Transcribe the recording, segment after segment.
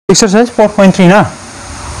Exercise 4.3 ना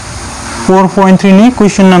 4.3 ni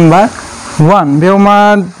question number 1 बेयाव मा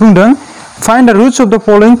बुंदों find the roots of the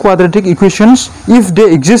following quadratic equations if they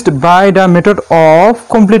exist by the method of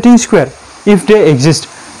completing square if they exist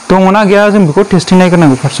दङना गैया जों बेखौ टेस्टिं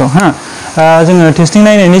नायग्रोनांगौ फार्स्टआव हा जोङो टेस्टिं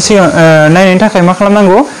नायनायनि सिगां नायनायनि थाखाय मा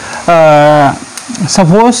खालामनांगौ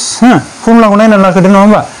सपोज फर्मुलाखौ नायना लाग्रोदो नङा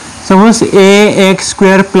होमबा suppose ax²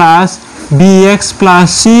 plus bx plus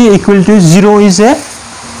c equal to 0 is a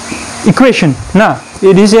equation ना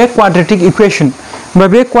it is a quadratic equation बा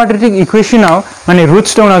बे quadratic equation आव माने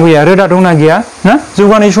roots दंना गैया रोदा दंना गैया ना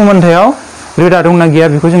जौगानाय समान्थायाव रोदा दंना गैया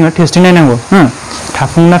बेखौ जोङो टेस्टिं नायनांगौ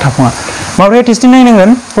थाफुंना थाफुङा माब्रै टेस्टिं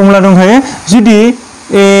नायनांगोन फर्मुला दंखायो जुदि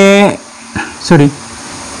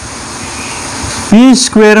b²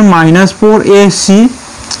 minus 4ac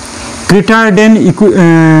greater than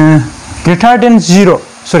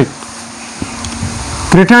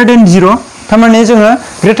 0 थारमाने जोङो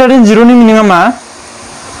greater than 0 नि मिनिङा मा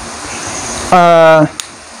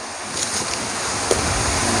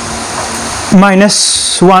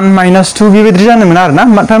 -1 -2 बेबायदि जानो मोना आरोना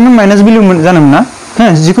थारमाने माइनास भेल्यु जानो मोना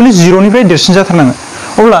जिखुनु 0 निफ्राय देरसिन जाथारनांगोन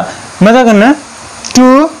अब्ला मा जागोन ना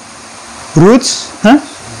two roots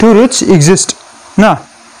exist ना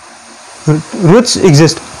roots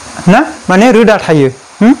exist ना माने रोदा थायो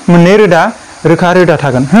मोननै रोदा रोखा रोदा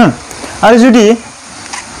थागोन आरो जुदि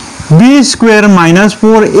b² minus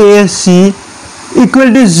 4ac equal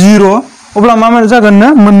to 0 अब्ला मा जागोन ना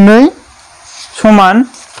मोननै समान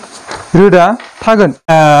रोदा थागोन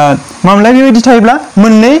मामलाय बेबायदि थायोब्ला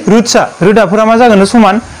मोननै रुटसा रोदाफोरा मा जागोन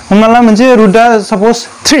समान हमना ला मोनसे रुटआ suppose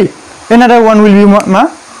 3 another one will be मा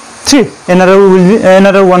 3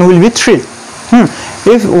 another one will be 3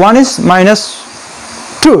 if one is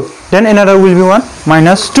 -2 then another will be one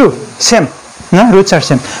 -2 same ना roots are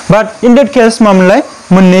same but in that case मामलाय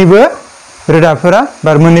मोननैबो रोदाफोरा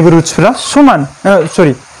बा मोननैबो रुटसफोरा समान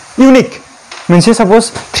unique मोनसे सपोज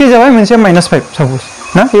 3 जाबाय मोनसे -5 सपोज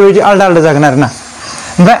ना बेबायदि आलदा आलदा जागोन आरोना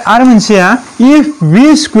ओमफ्राय आरो मोनसेया if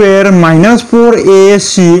b² minus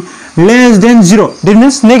 4ac less than 0 that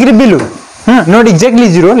means negative value not exactly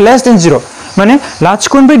 0 less than 0 माने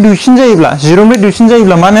लाथिख'निफ्राय दुइसिन जायोब्ला 0 निफ्राय दुइसिन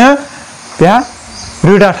जायोब्ला माने बेहा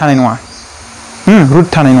रोदा थानाय नङा रुट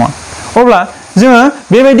थानाय नङा अब्ला जोङो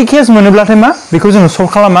बेबायदि केस मोनोब्लाथाय मा बेखौ जोङो सल्भ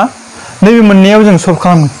खालामा नैबे मोननैयाव जों सल्भ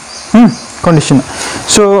खालामो कन्डिशन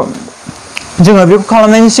स' जोङो बेखौ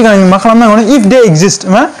खालामनायनि सिगां मा खालामनांगौ if they exist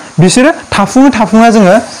मा बिसोरो थाफुङा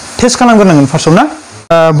जोङो टेस्ट खालामग्रोनांगोन फार्स्टआव ना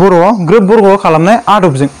बर'आव ग्रोब बर'आव खालामनाय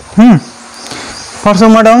आदबजों फार्स्टआव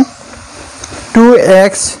मा दं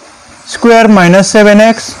 2x² minus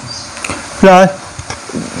 7x plus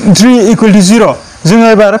 3 equal to 0 जोङो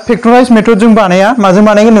एबार फेक्टराइज मेथड जों बानाया माजों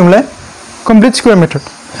बानायगोन होनोमोनलाय कमप्लिट स्क्वायर मेथड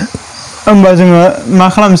होमबा जोङो मा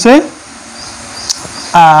खालामसै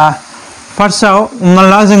फार्स्टआव हमना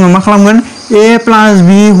ला जोङो मा खालामगोन a plus b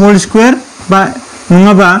whole square बा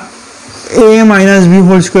नङाबा a minus b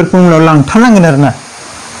whole square फर्मुलायाव लांथारनांगोन आरोना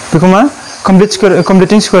बेखौ मा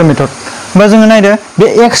कमप्लिटिं स्क्वायर मेथड होमबा जोङो नायदो बे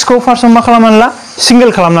x खौ फार्स्टआव मा खालामनानै ला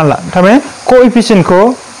सिंगेल खालामनानै ला थारमाने कोएफिशिएन्टखौ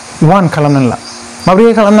 1 खालामनानै ला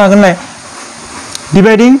माबोरै खालामनो हागोन नाय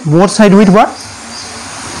डिवाइडिं both side with what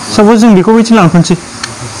suppose जों बेखौ बिथिं लांफिनसै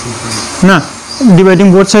ना dividing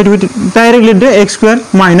both sides with directly the x²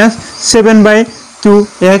 minus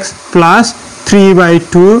 7/2x plus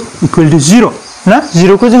 3/2 equal to 0 ना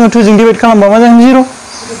 0 को जोङो 2 जों डिवाइड खालामबा मा जागोन 0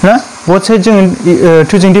 ना both sides जों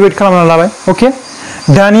 2 जों डिवाइड खालामना लाबाय ओके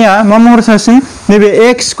दानिया मा महर जासिन नैबे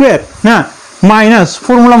x² ना माइनास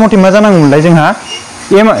फर्मुला मथे मा जानांगौमोनलाय जोंहा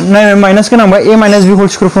a माइनास गोनांबा a minus b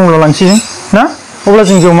whole square formula लांसै जों ना अब्ला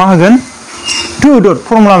जों बेयाव मा होगोन 2 डट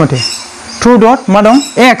फर्मुला मथे 2 डट मा दं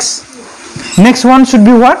x next one should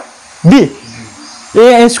be what b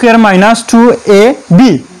a² minus 2ab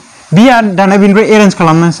b आ दाना बिनिफ्राय एरेन्ज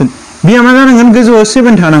खालामनांसिगोन b आ मा जानांगोन गोजौआव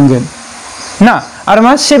 7 थानांगोन ना आरो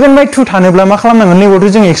मा 7/2 थानोब्ला मा खालामनांगोन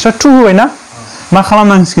नैबावथ' जों एक्सट्रा 2 होबाय ना मा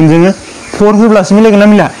खालामनांसिगोन जोङो 4 होब्लासो मिलायगोन ना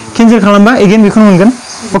मिला केन्सेल खालामबा एगेन बेखौनो मोनगोन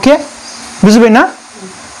ओके बुजिबाय ना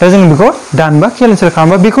दा जों बेखौ दानबा केन्सेल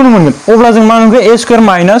खालामबा बेखौनो मोनगोन अब्ला जों मा मोनगोन a²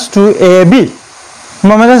 minus 2ab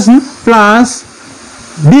होमबा मा जासिगोन प्लास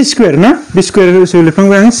b² ना b² सो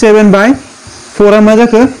लिरफ्लांबाय आं 7/4 आ मा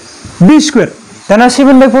जाखो b² दाना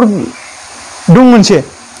 7/4 दं मोनसे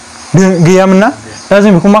गैयामोन ना दा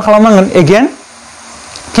जों बेखौ मा खालामनांगोन एगेन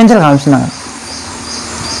केन्सेल खालामफिननांगोन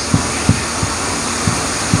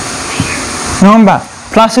नङा होमबा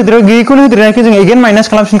प्लास होदेरबाय गैयैखौनो होदेरनायखौ जों एगेन माइनास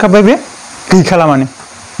खालामफिनखाबाय बे गैखाला माने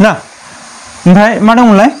ना ओमफ्राय मा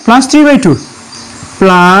दंमोनलाय प्लास 3/2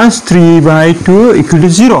 प्लास 3/2 इक्वल टु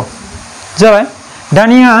 0 जाबाय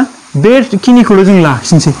दानिया बे खिनिखौल' जों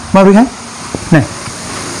लाखिनोसै माब्रैहाय नाय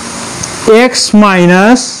x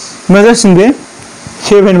माइनस मा जासिगोन बे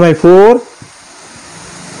 7/4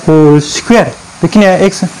 होल स्क्वायर बेखिनिया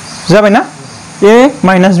x जाबाय ना a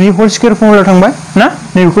minus b whole square फर्मुलायाव थांबाय ना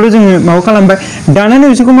नैबेखौल' जोङो माबा खालामबाय दाना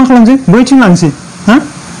नैबेखौ मा खालामसै बैथिं लांसै हा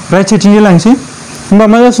राइट साइडथिं लांसै होमबा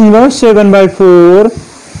मा जासिगोन बा 7/4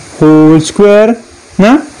 होल स्क्वायर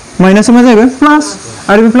ना माइनस मा जागोन प्लस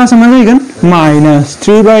आरो बे प्लसआ मा जागोन माइनस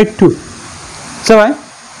 3/2 जाबाय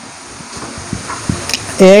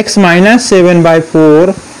x minus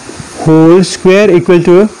 7/4 whole square equal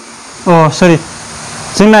to sorry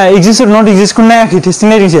जोंना exist or not exist को नायाखै टेस्टिं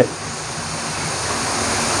नायदोंसो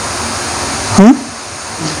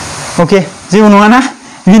ओके जेबो नङा ना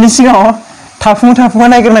बिनि सिगाङाव थाफुङा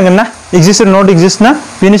नायग्रोनांगोन ना exist or not exist ना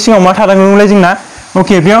बिनि सिगाङाव मा थादोंमोनलाय जोंना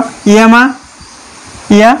ओके बेयाव a मा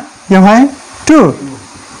a बेवहाय 2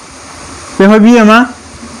 बेवहाय b मा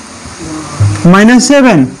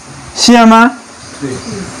 -7 c मा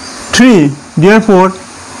 3 therefore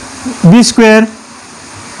b square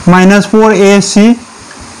minus 4ac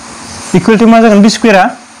equal to मा जागोन b square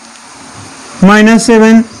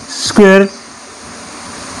 -7 square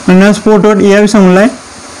minus 4 dot a बेसेबां मोनलाय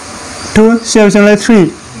 2 c बेसेबां 3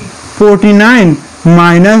 49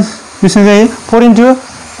 minus बेसेबां जायो 4 into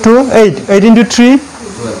 2 8 into 3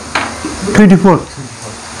 24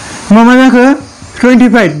 होमबा मा जाखो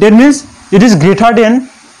 25 that means it is greater than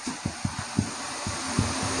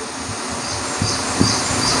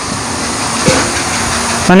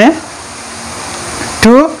माने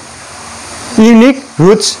 2 unique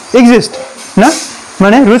roots exist ना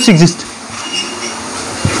माने roots exist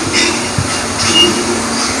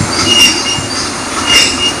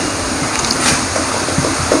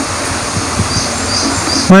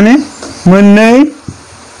माने मोननै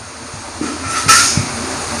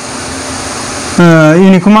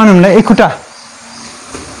unique मा होनोमोनलाय एकुटा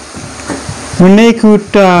मोननै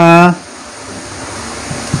एकुटा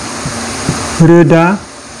रोदा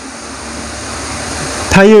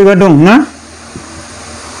थायो एबा दं ना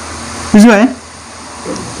बुजिबाय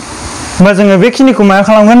होमबा जोङो बेखिनिखौ मा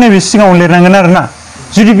खालामगोन नैबे सिगाङाव लिरनांगोन आरो ना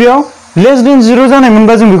जुदि बेयाव लेस देन 0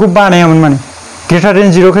 जानायमोनबा जों बेखौ बानायामोन माने ग्रेटार देन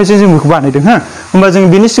 0 खायसो जों बेखौ बानायदों हा होमबा जों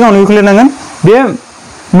बेनि सिगाङावनो बेखौ लिरनांगोन बे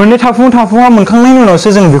मोननै थाफुङा मोनखांनायनि उनावसो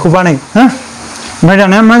जों बेखौ बानायगोन हा ओमफ्राय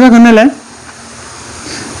दाना मा जागोन नालाय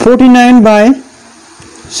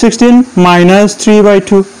 49/16 minus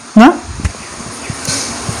 3/2 ना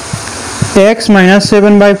x minus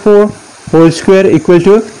 7/4 whole square equal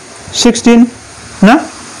to 16 ना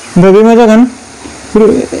ओमफ्राय बे मा जागोन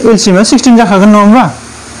LCM 16 जाखागोन नङा होमबा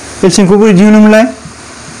LCM खौ बोरै दिहुनोमोनलाय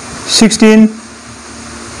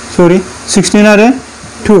 16 आरो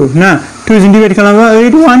 2 ना 2 जों डिवाइड खालामबा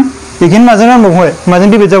 8 1 एगेन माजों रानबावबाय माजों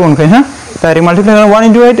डिवाइड जाबावनोखाय हा डाइरेक्ट माल्टिप्लाइ खालाम 1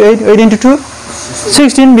 into 8 into 2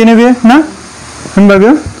 16 बेनो बे ना होनबा बे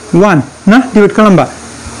 1 ना डिवाइड खालामबा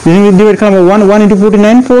बेजों डिवाइड खालामबा 1 into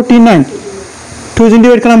 49 2 जों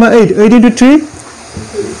डिवाइड खालामबा 8 into 3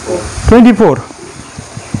 24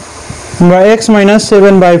 होनबा x minus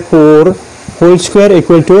 7/4 whole square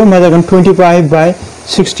equal to मा जागोन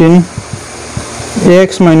 25/16 x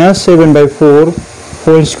minus 7/4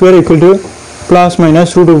 whole square equal to plus minus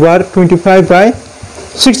root over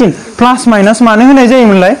 25/16 plus minus मानो होनाय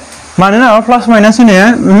जायोमोनलाय मानोना plus minus होनाया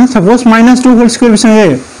suppose -2 whole square बेसेबां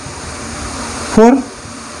जायो 4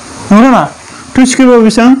 नंगौ ना 2 square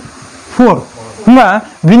बेसेबां 4 होमबा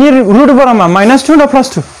बिनि root over मा -2 ना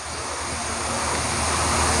 +2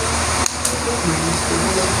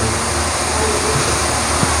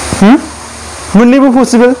 मोननैबो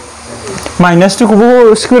पसिबल -2 खौबो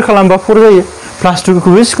स्क्वायर खालामबा 4 जायो +2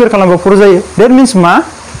 खौबो स्क्वायर खालामबा 4 जायो that means मा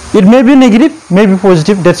it may be negative may be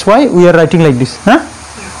positive that's why we are writing like this हा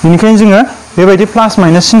बेनिखायनो जोङो बेबायदि प्लास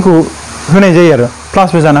माइनास सिनखौ होनाय जायो आरो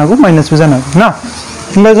प्लासबो जानो हागौ माइनासबो जानो हागौ ना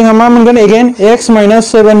होमबा जोंहा मा मोनगोन अगेन x minus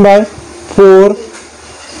 7/4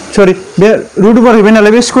 सरि बे रुट ओभार हैबाय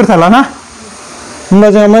नालाय बे स्क्वायर थाला ना होमबा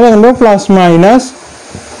जोंहा मा जागोन बे प्लास माइनास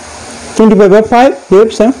 25/5 बे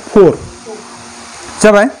बेसेबां 4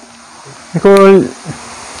 जाबाय बेखौ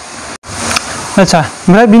आच्छा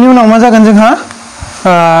ओमफ्राय बिनि उनाव मा जागोन जोंहा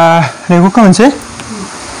बेखौ खालामनोसै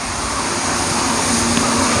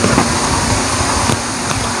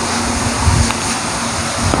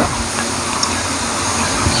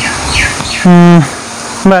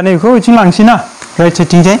होमबा नैबेखौ बिथिं लांसै ना right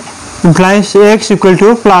साइडथिंजाय implies x equal to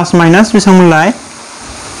plus minus बेसेबां मोनलाय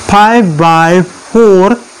 5/4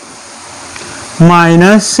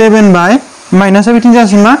 minus 7 माइनासा बिथिं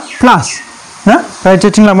जासिगोन मा प्लास ना राइट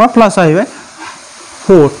साइडथिं लांबा प्लास जाहैबाय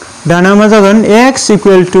 4 दाना मा जागोन x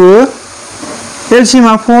equal to LCM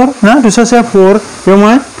 4 ना दुसासेया 4 बेयाव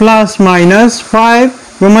मा प्लास माइनास 5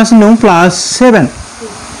 बेयाव मा दं प्लास 7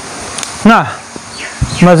 ना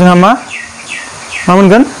होमबा जोंहा मा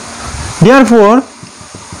मोनगोन therefore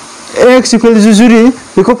x equal to जुदि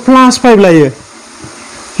बेखौ +5 लायो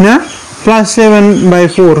ना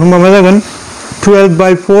 +7/4 होमबा मा जागोन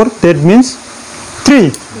 12/4 that means 3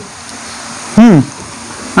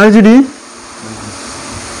 आरो जुदि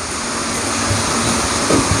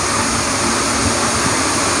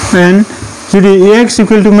and जुदि x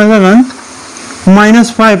equal to मा जागोन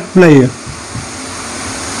 -5 लायो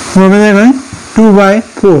होमबा मा जागोन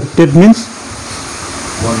 2/4 that means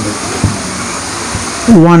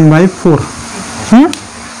 1/4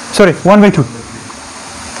 sorry 1/2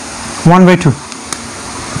 1/2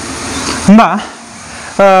 होमबा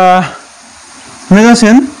मा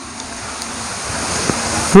जासिगोन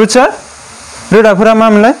रुटसा रोदाफोरा मा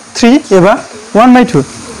मोनलाय 3 एबा 1/2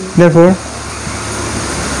 therefore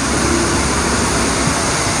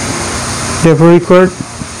record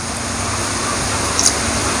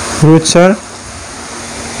roots are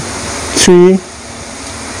 3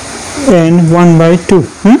 and 1/2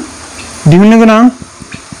 दिहुननो गोनां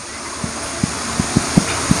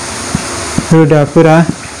रोदाफोरा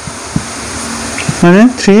माने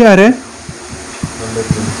 3 आरो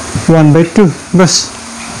 1/2 बस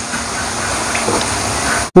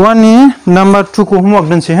 1 नि नम्बर 2 को होमवर्क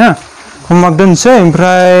दोनसै होमवर्क दोनसै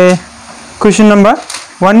ओमफ्राय क्वेश्चन नम्बर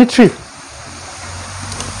 1 नि 3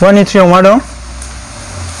 1 नि 3 आव मा दं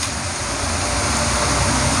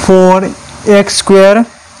 4x square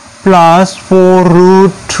plus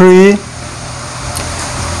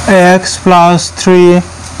 4√3x plus 3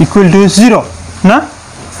 equal to 0 ना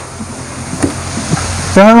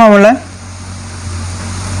बेवहाय मा मोनलाय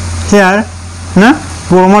here ना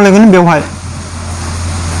बर' मा लागोन बेवहाय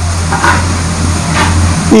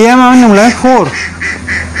a आ मा होनोमोनलाय 4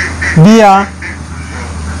 b uh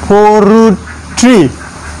 4√3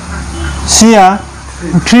 c uh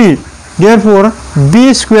 3 therefore b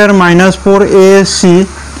square minus 4ac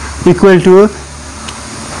equal to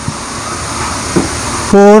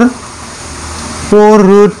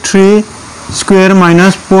 4√3 square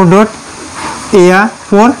minus 4 dot a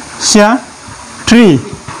 4 c 3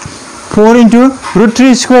 4 into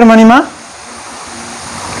 √3 square माने मा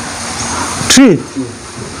 3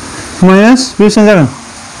 minus बेसेबां जागोन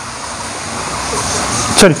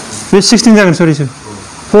सरी बे 16 जागोन सरी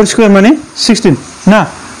 4 square माने 16 ना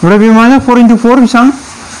ओमफ्राय बे मा 4 into 4 बेसेबां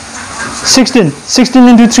 16 16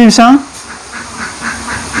 into 3 बेसेबां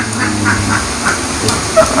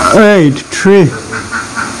 8 3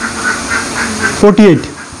 48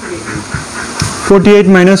 48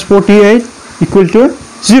 minus 48 equal to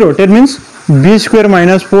 0 that means b square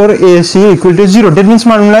minus 4ac equal to 0 that means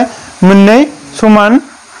मा होनलाय मोननै समान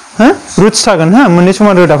रुट्स थागोन मोननै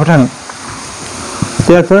समान रोदाफोर थागोन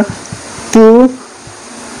therefore two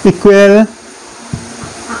equal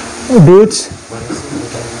roots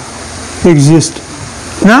exist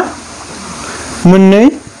ना मोननै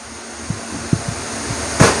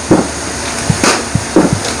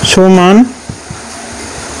समान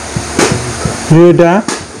रोदा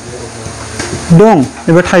दं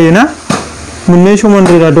एबा थायो ना मोननै समान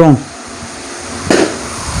रोदा दं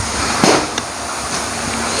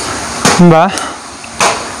होमबा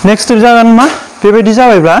नेक्स्ट स्टेप जागोन मा बेबायदि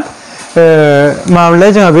जाबायब्ला माब्लाय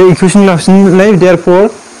जोंहा बे equation लाफिनलाय therefore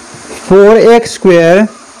 4x square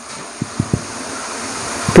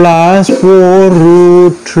plus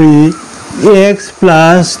 4√3x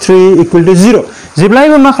plus 3 equal to 0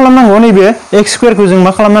 जेब्लायबो मा खालामनांगौ नैबे x square को जों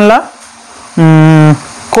मा खालामनानै ला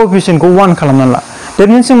coefficient को 1 खालामनानै ला that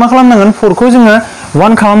means जों मा खालामनांगोन 4 को जोङो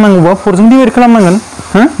 1 खालामनांगौबा 4 जों डिवाइड खालामनांगोन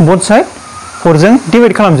both side 4 जों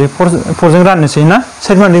डिवाइड खालामसै 4 जों राननोसै ना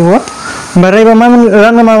साइड मोननैखौ ओमफ्राय रायबा मा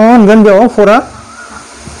रानना मा मोनगोन बेयाव 4 आ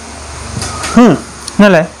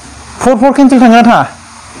नालाय 4 केन्सेल थाङा था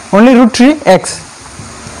only √3x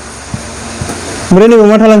ओमफ्राय नैबे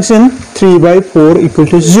मा थालांसिगोन 3/4 equal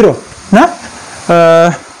to 0 ना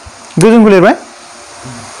गोजोंखौ लिरबाय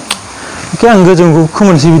ओके आं गोजोंखौ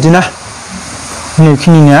खोमोरनोसै बिदि ना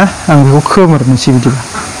नैखिनिया आं बेखौ खोमोरनोसै बिदिबा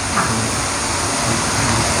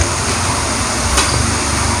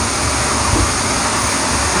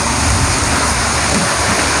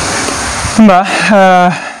होमबा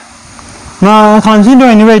मा खालामसै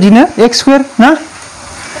दहायनि बायदिनो x square ना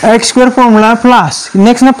x square फर्मुला प्लास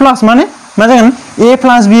नेक्स्ट ना प्लास माने मा जागोन a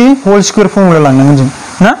plus b whole square formula लांनांगोन जों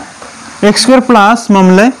ना x square प्लास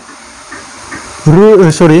मामोनलाय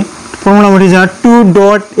सरी फर्मुला मथे जोंहा 2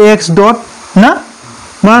 dot x dot ना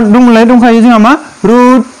मा दंलाय दंखायो जोंहा मा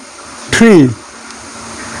 √3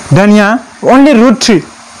 दानिया only √3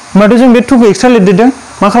 होमबाथ' जों बे 2 खौ एक्सट्रा लिरदेरदों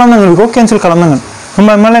मा खालामनांगोन बेखौ केन्सेल खालामनांगोन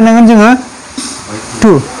होमबा मा लायनांगोन जोङो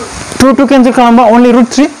 2 2 2 cancel खालामबा only root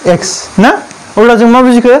 3x ना अब्ला जों मा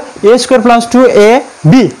बुजिखो a square plus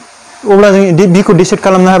 2ab अब्ला जों b खौ डिसाइड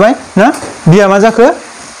खालामनो हाबाय ना b आ मा जाखो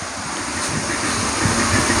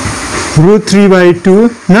root 3/2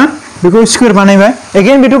 ना बेखौ स्क्वायर बानायबाय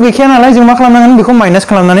अगेन बेथ' गैखाया नालाय जों मा खालामनांगोन बेखौ माइनास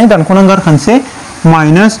खालामनानै दानख'नांगोन गारखानोसै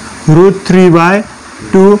माइनास root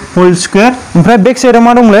 3/2 होल स्क्वायर ओमफ्राय बेक साइडआव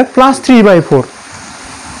मा दंलै प्लस 3/4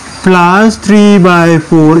 plus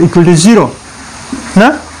 3/4 equal to 0 ना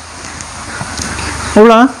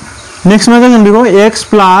अब्ला नेक्स्ट मा जागोन बेखौ x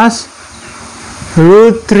plus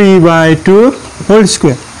root 3/2 whole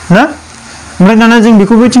square ना ओमफ्राय दाना जों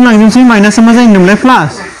बेखौ बैथिं लांनोसै माइनासआ मा जागोन होनब्लाय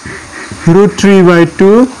प्लास root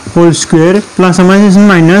 3/2 होल स्क्वायर प्लस मा जागोन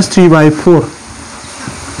माइनास 3/4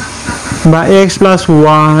 बा x plus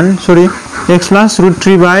 1 sorry x plus root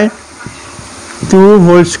 3/2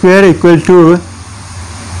 whole square equal to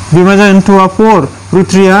बिमा जागोन 2 आ 4 root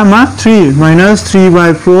 3 आ मा 3 minus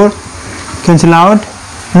 3/4 cancel out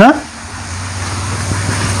ना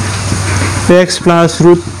x plus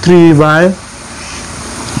root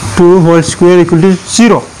 3/2 whole square equal to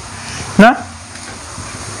 0 ना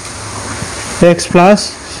x plus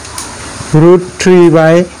root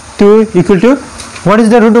 3/2 equal to what is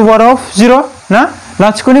the root over of 0 ना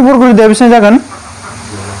लाथिख'नि बर्गमूलआ बेसेबां जागोन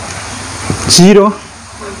 0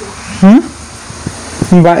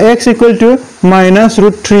 बा x equal to minus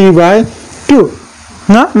root 3/2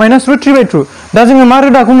 ना minus root 3/2 दा जोङो मा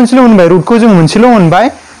रोदाखौ मोनसेल' मोनबाय रुटखौ जों मोनसेल' मोनबाय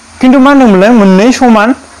किन्तु मा होनदोंमोनलाय मोननै समान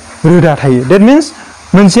रोदा थायो that means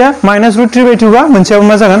मोनसेया minus root 3/2 बा मोनसेयाबो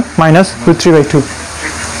मा जागोन minus root 3/2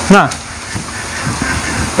 ना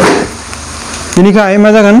बेनिखाय मा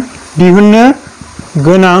जागोन दिहुननो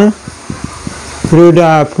गोनां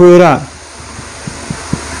रोदाफोरा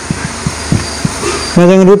मा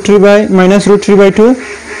जागोन minus root 3/2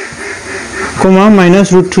 comma minus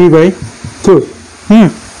root 3/2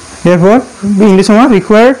 therefore English में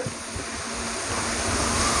required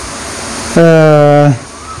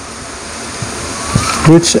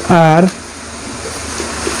which are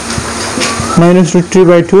minus root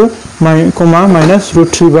 3/2 comma minus root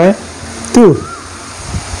 3/2